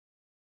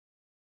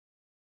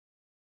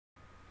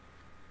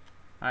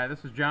Hi,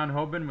 this is John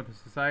Hoban with the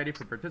Society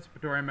for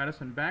Participatory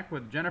Medicine, back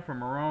with Jennifer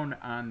Morone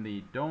on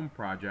the DOME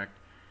project.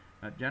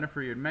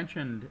 Jennifer, you had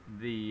mentioned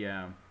the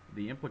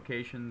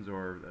implications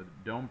or the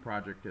DOME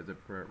project as it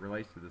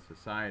relates to the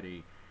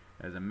society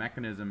as a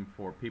mechanism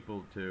for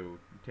people to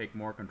take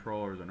more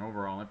control over an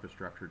overall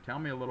infrastructure. Tell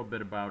me a little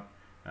bit about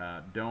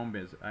DOME.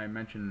 As I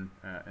mentioned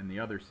in the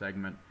other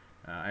segment,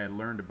 I had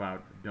learned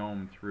about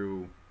DOME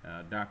through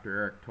Dr.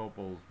 Eric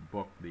Topol's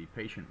book, The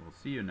Patient Will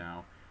See You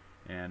Now,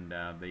 and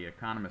The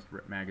Economist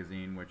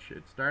magazine, which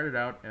it started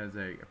out as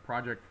a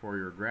project for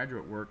your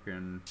graduate work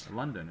in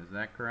London. Is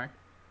that correct?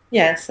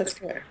 Yes, that's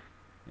correct.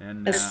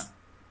 And That's,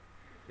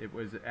 it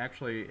was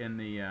actually in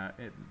the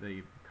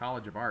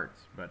College of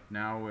Arts, but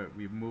now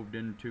we've moved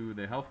into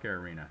the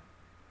healthcare arena.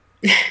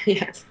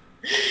 yes.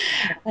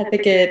 I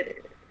think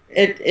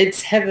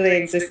it's heavily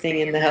existing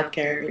in the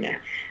healthcare arena,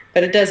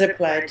 but it does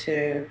apply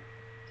to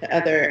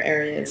other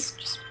areas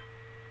just,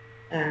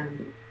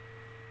 um,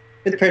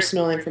 with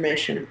personal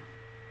information.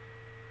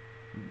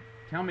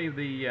 Tell me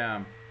the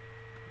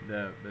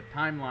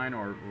timeline,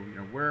 or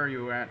where are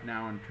you at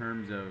now in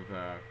terms of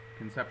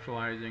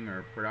conceptualizing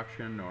or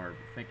production or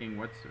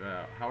thinking?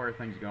 How are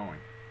things going?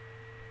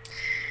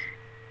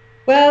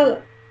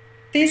 Well,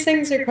 these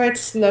things are quite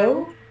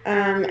slow.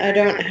 I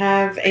don't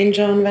have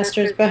angel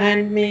investors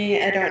behind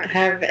me. I don't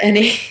have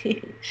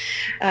any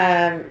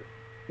um,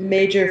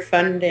 major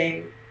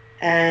funding,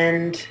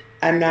 and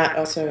I'm not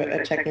also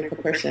a technical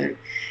person.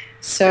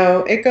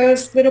 So it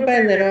goes little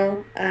by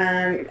little.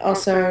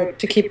 Also,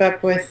 to keep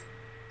up with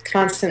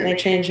constantly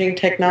changing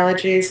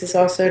technologies is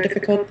also a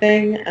difficult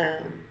thing.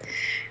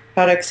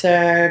 Products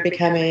are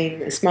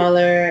becoming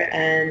smaller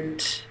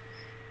and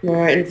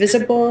more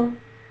invisible.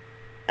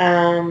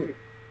 Um,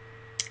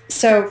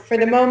 so for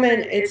the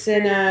moment, it's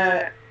in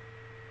a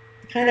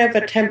kind of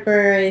a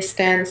temporary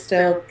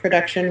standstill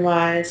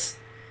production-wise,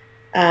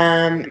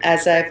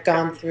 as I've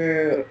gone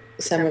through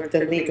some of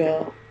the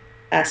legal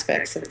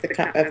aspects of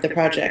the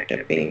project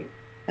of being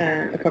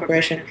a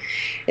corporation.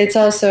 It's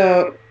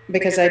also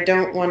because I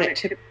don't want it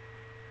to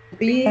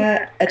be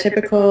a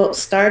typical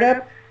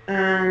startup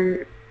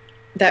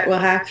that will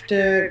have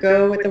to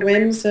go with the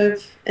whims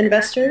of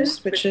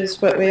investors, which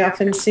is what we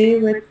often see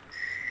with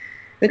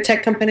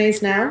tech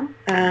companies now.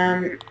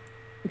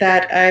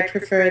 That I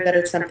prefer that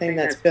it's something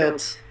that's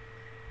built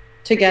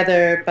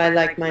together by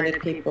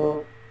like-minded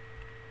people,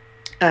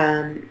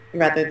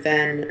 rather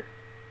than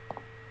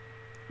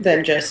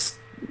just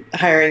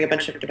hiring a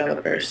bunch of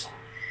developers.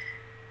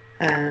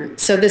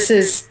 So this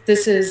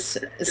is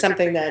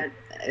something that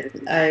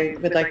I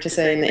would like to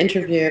say in the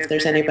interview. If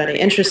there's anybody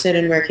interested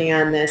in working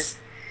on this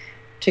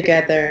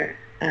together,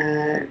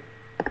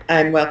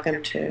 I'm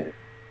welcome to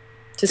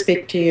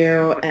speak to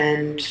you,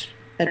 and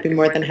I'd be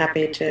more than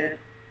happy to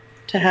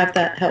have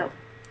that help.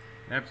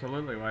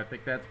 Absolutely. Well, I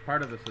think that's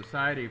part of the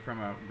society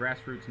from a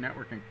grassroots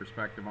networking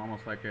perspective,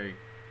 almost like a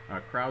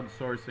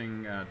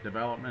crowdsourcing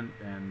development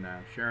and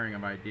sharing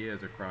of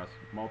ideas across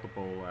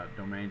multiple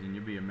domains. And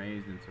you'd be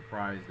amazed and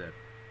surprised that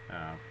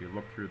if you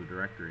look through the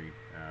directory,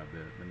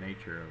 the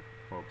nature of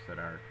folks that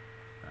are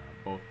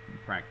both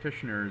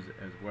practitioners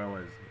as well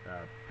as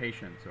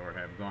patients or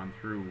have gone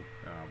through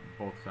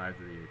both sides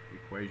of the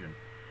equation.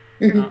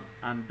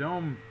 On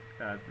Dome,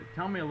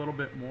 tell me a little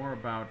bit more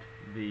about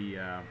the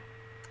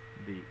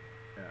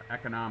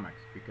economics,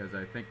 because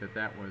I think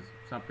that was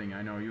something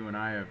I know you and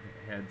I have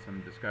had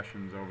some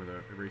discussions over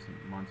the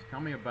recent months.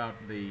 Tell me about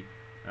the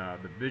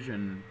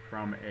vision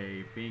from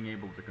a being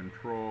able to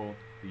control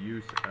the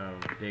use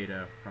of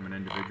data from an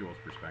individual's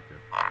perspective.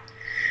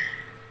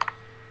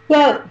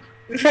 Well,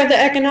 for the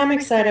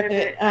economic side of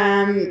it,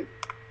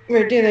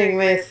 we're dealing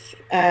with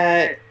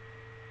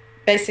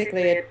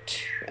basically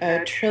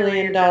a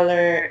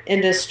trillion-dollar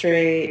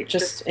industry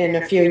just in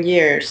a few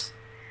years.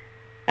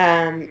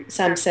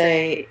 Some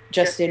say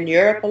just in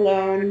Europe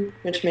alone,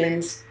 which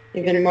means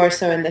even more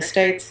so in the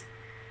States.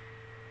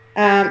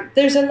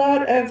 There's a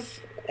lot of,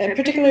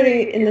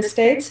 particularly in the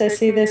States, I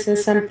see this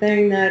as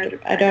something that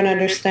I don't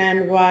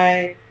understand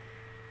why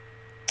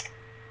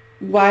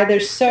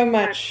there's so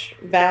much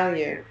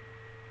value.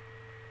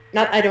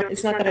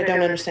 It's not that I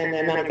don't understand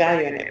the amount of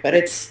value in it, but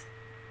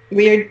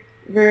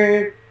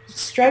we're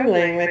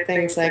struggling with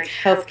things like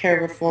healthcare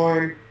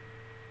reform,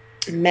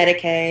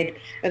 Medicaid,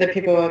 whether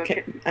people will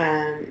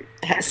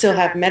still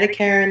have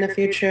Medicare in the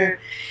future.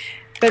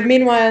 But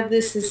meanwhile,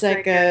 this is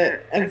like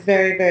a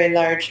very, very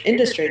large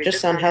industry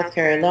just on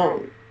healthcare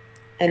alone.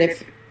 And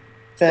if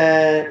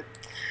I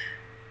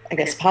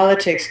guess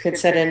politics could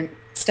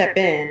step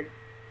in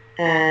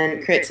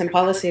and create some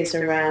policies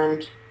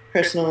around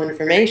personal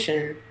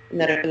information, and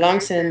that it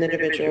belongs to an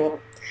individual,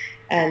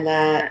 and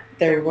that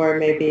there were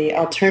maybe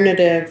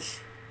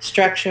alternative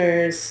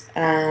structures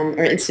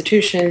or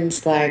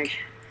institutions like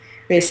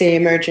we see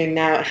emerging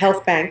now,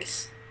 health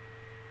banks,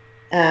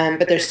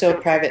 but they're still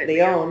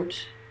privately owned.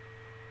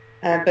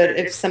 But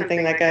if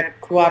something like a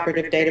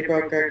cooperative data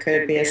broker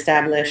could be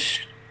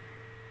established,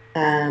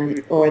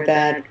 or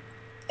that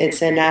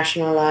it's a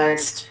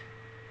nationalized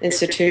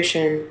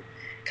institution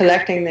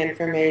collecting the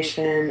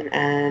information,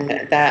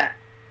 and that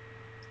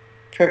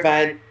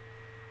provides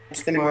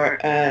the more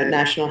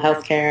national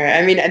health care.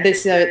 I mean,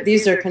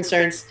 these are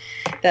concerns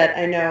that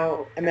I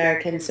know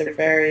Americans are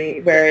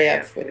very wary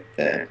of with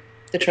the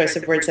choice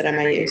of words that I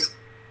might use.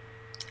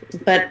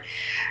 But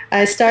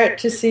I start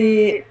to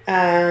see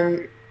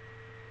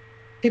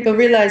people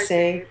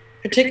realizing,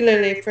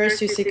 particularly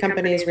first you see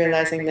companies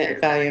realizing the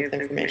value of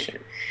the information.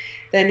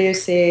 Then you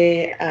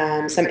see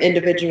some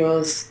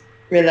individuals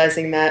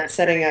realizing that,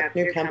 setting up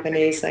new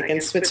companies. Like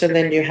in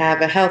Switzerland, you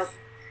have a health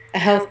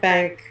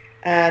bank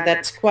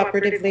that's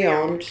cooperatively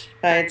owned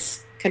by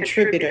its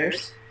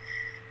contributors,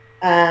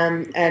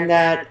 and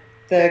that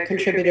the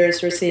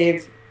contributors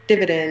receive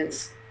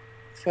dividends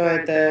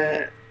for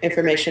the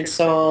information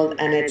sold,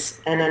 and it's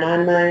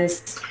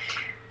anonymized.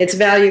 Its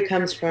value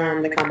comes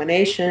from the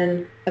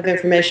combination of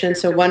information.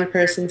 So one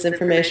person's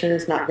information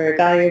is not very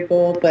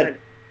valuable, but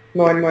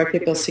more and more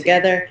people's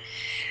together.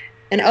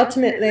 And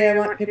ultimately, I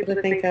want people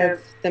to think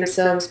of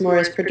themselves more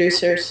as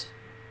producers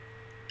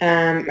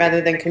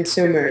rather than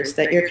consumers,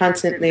 that you're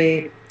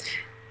constantly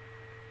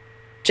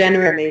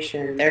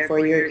generating, therefore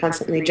you're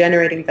constantly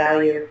generating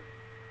value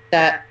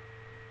that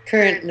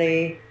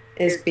currently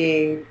is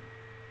being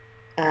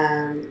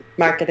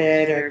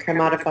marketed or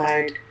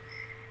commodified,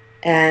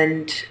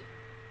 and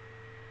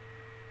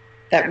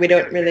that we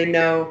don't really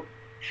know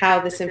how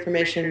this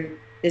information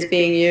is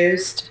being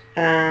used,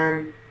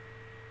 or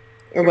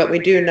what we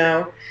do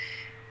know.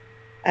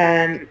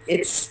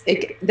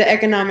 The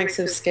economics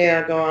of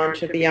scale go on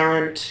to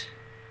beyond,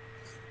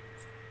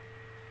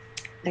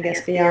 I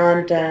guess,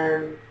 beyond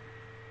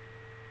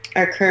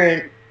our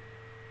current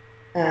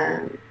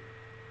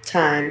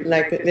time.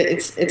 Like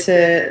it's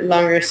a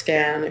longer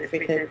scale, and if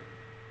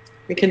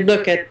we can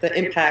look at the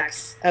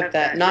impacts of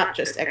that, not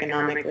just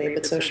economically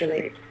but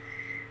socially,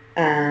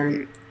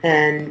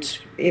 and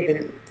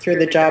even through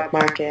the job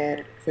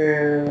market,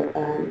 through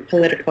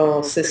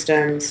political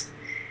systems.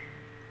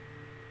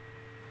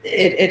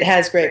 It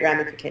has great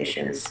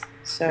ramifications.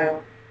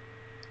 So,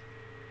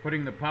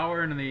 putting the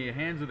power in the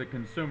hands of the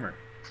consumer.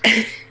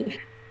 I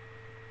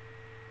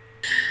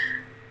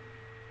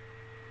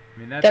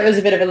mean, that was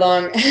a bit of a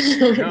long.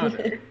 No,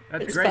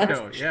 that's great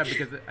though. Yeah,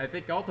 because I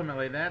think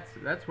ultimately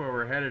that's where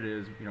we're headed.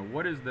 Is, you know,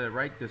 what is the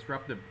right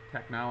disruptive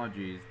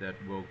technologies that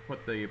will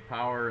put the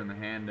power in the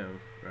hand of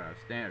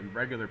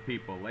regular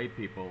people, lay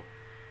people,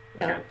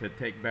 to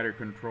take better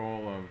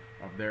control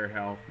of their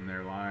health and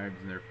their lives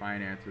and their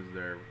finances,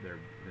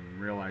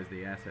 and realize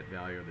the asset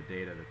value of the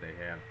data that they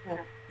have.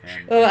 Yeah.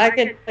 Well, I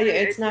can tell you,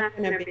 it's not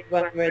going to be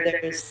one where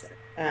there's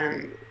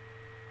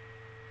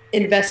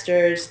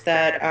investors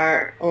that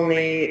are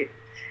only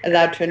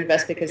allowed to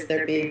invest because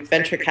they're being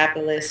venture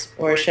capitalists,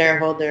 or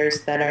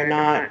shareholders that are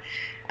not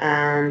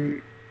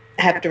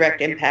have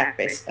direct impact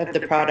base of the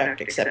product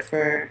except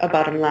for a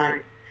bottom line.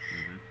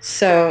 Mm-hmm.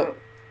 So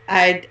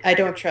I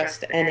don't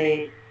trust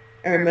any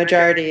or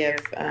majority of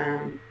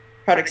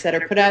products that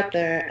are put out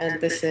there,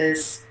 and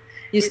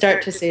you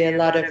start to see a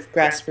lot of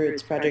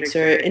grassroots projects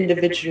or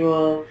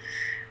individual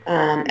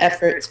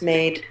efforts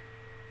made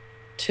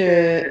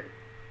to,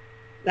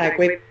 like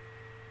we've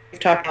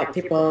talked about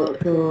people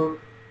who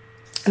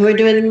are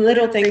doing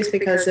little things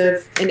because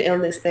of an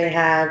illness they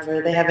have,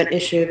 or they have an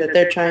issue that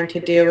they're trying to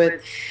deal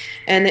with,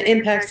 and the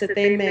impacts that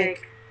they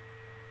make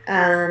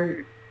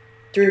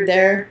through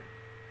their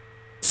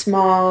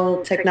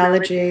small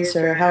technologies,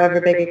 or however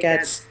big it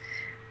gets,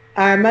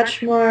 are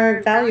much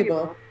more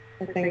valuable,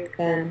 I think,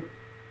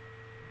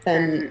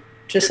 than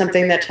just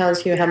something that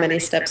tells you how many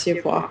steps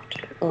you've walked.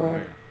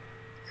 Or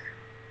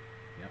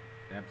Yep,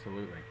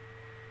 absolutely.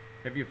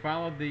 Have you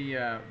followed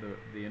the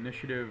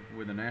initiative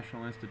with the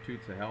National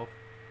Institutes of Health,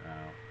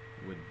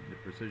 with the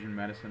Precision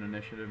Medicine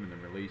Initiative and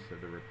the release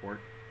of the report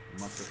a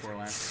month before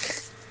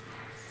last?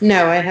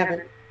 No, I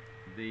haven't.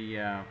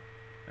 The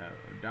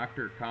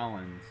Dr.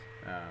 Collins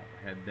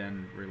had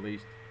then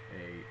released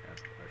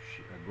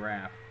a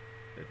graph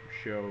that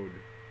showed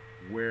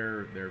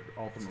where they're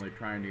ultimately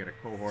trying to get a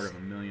cohort of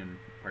 1 million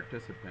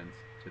participants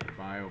to the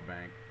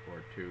biobank,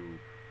 or to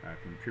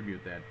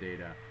contribute that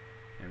data.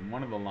 And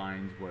one of the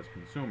lines was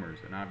consumers,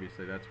 and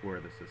obviously that's where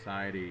the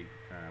Society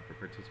for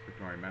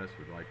Participatory Medicine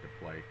would like to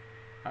play.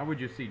 How would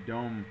you see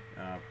DOME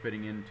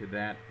fitting into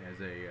that as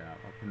a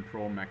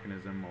control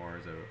mechanism, or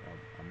as a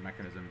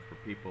mechanism for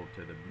people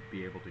to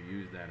be able to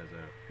use that as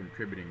a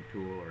contributing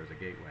tool or as a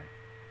gateway?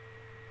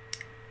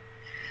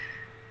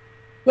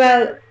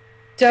 Well,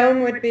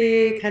 DOME would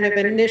be kind of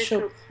an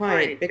initial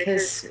point,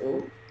 because,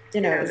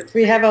 you know,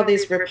 we have all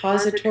these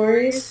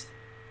repositories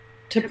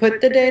to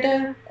put the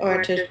data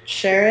or to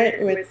share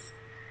it with,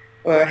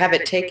 or have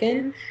it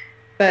taken,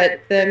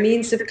 but the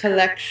means of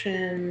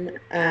collection,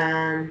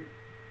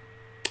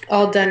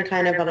 all done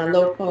kind of on a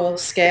local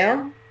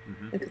scale.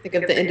 Mm-hmm. If you think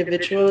of the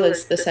individual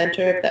as the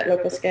center of that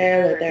local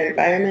scale or their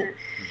environment,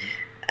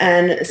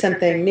 and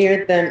something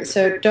near them.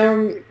 So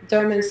DOME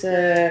is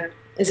a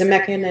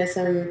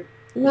mechanism,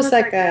 almost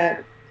like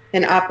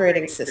an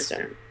operating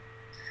system,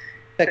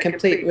 but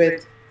complete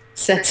with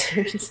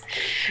sensors.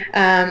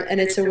 And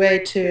it's a way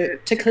to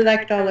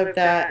collect all of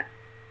that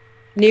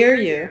near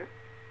you,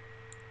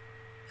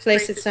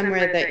 place it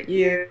somewhere that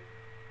you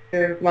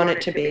want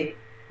it to be.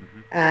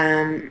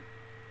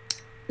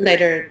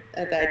 Later,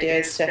 the idea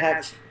is to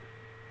have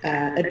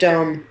a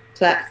dome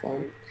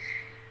platform,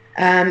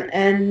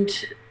 and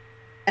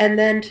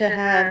then to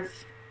have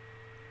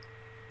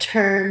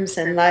terms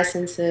and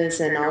licenses,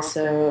 and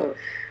also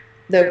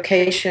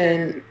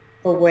location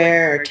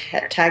aware or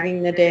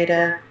tagging the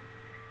data.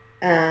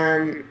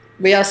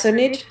 We also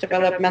need to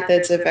develop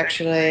methods of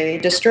actually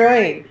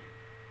destroying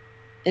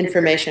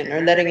information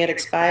or letting it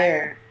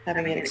expire,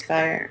 having it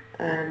expire.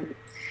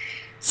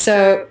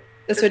 So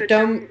that's what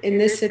DOME in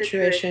this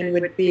situation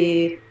would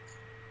be,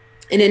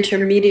 an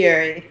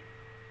intermediary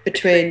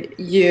between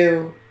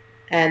you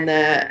and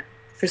the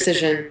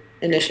precision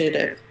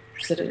initiative,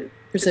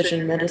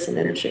 precision medicine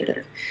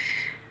initiative,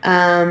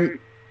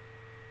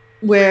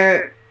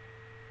 where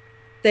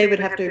they would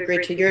have to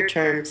agree to your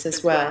terms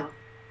as well.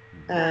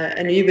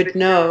 And you would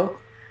know,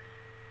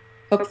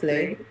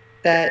 hopefully,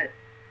 that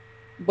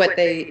what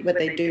they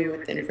do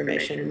with the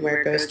information and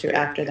where it goes to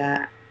after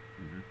that.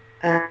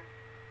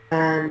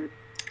 And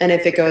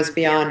if it goes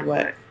beyond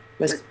what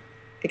was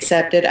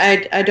accepted.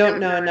 I don't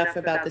know enough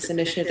about this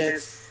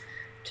initiative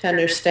to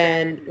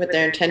understand what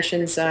their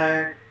intentions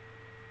are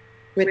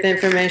with the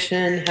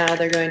information, how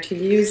they're going to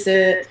use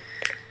it.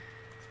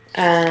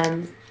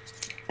 I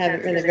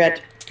haven't really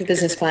read the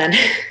business plan.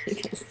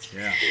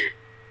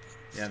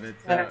 Yeah,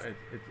 it's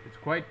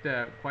quite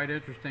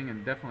interesting,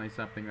 and definitely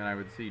something that I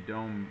would see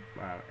DOME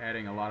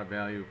adding a lot of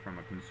value from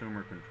a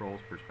consumer controls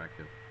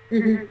perspective.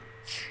 Mm-hmm.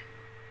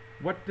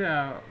 What,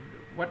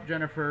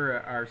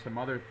 Jennifer, are some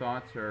other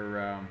thoughts,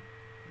 or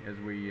as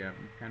we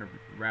kind of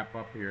wrap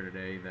up here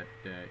today, that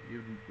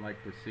you'd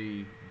like to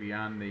see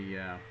beyond the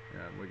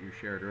what you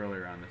shared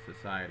earlier on the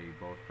society,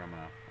 both from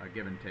a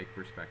give and take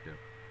perspective?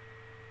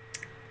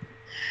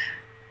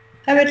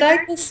 I would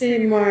like to see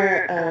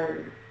more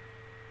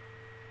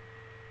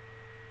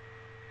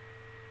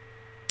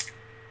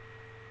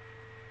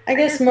I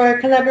guess more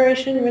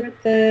collaboration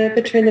with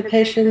between the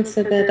patients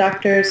and the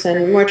doctors,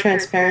 and more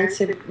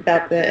transparency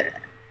about the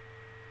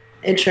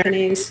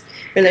insurance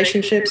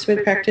relationships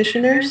with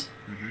practitioners.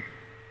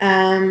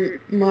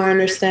 More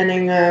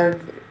understanding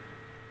of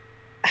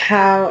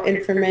how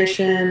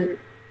information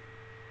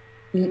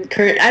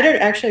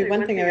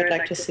one thing I would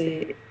like to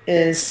see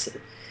is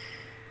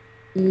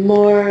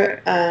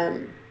more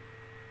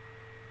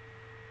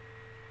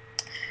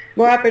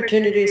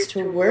opportunities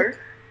to work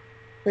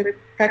with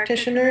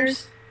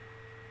practitioners,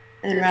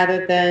 and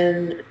rather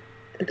than,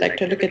 I'd like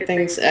to look at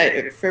things,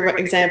 for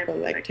example,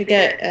 like to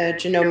get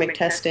genomic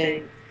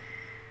testing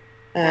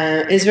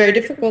is very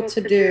difficult to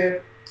do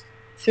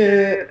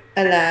through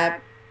a lab,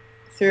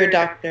 through a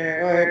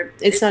doctor, or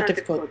it's not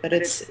difficult, but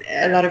it's,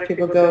 a lot of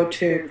people go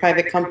to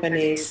private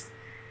companies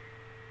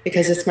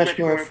because it's much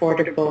more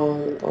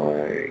affordable,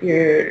 or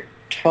you're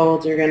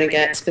told you're going to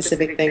get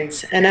specific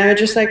things. And I would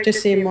just like to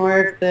see more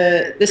of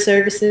the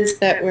services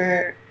that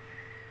we're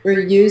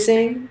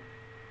using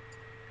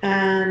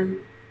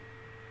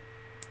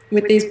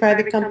with these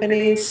private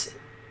companies,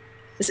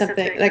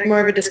 something like more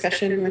of a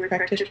discussion with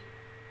practitioners.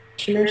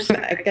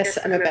 I guess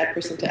I'm a bad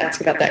person to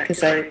ask about that,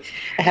 because I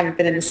haven't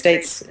been in the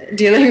States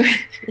dealing with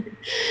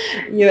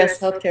U.S.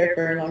 healthcare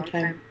for a long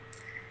time.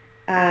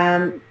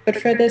 But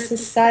for the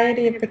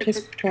Society of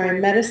Participatory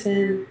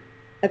Medicine,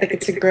 I think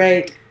it's a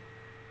great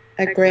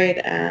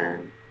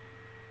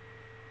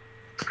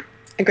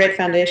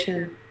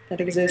foundation that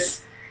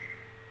exists,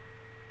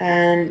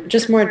 and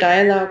just more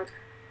dialogue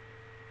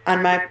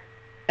on my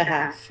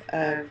behalf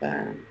of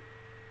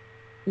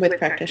with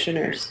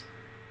practitioners,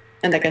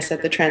 and like I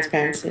said, the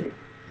transparency.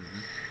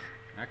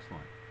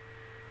 Excellent.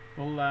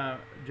 Well,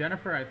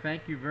 Jennifer, I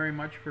thank you very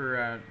much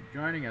for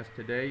joining us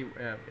today.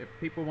 If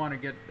people want to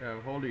get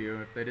a hold of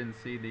you, if they didn't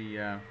see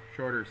the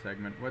shorter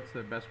segment, what's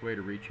the best way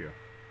to reach you?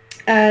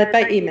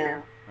 By email.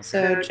 Okay.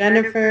 So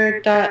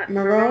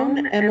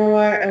jennifer.morone,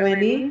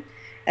 M-O-R-O-N-E,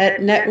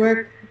 at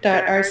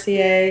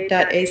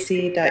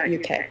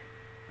network.rca.ac.uk.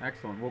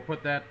 Excellent. We'll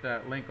put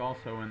that link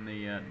also in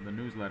the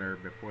newsletter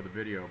before the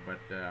video. But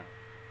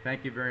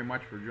thank you very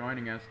much for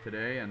joining us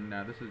today. And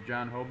this is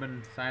John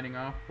Hoban signing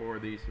off for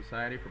the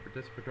Society for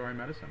Participatory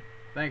Medicine.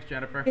 Thanks,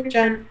 Jennifer. Thanks,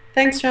 John.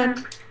 Thanks,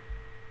 John.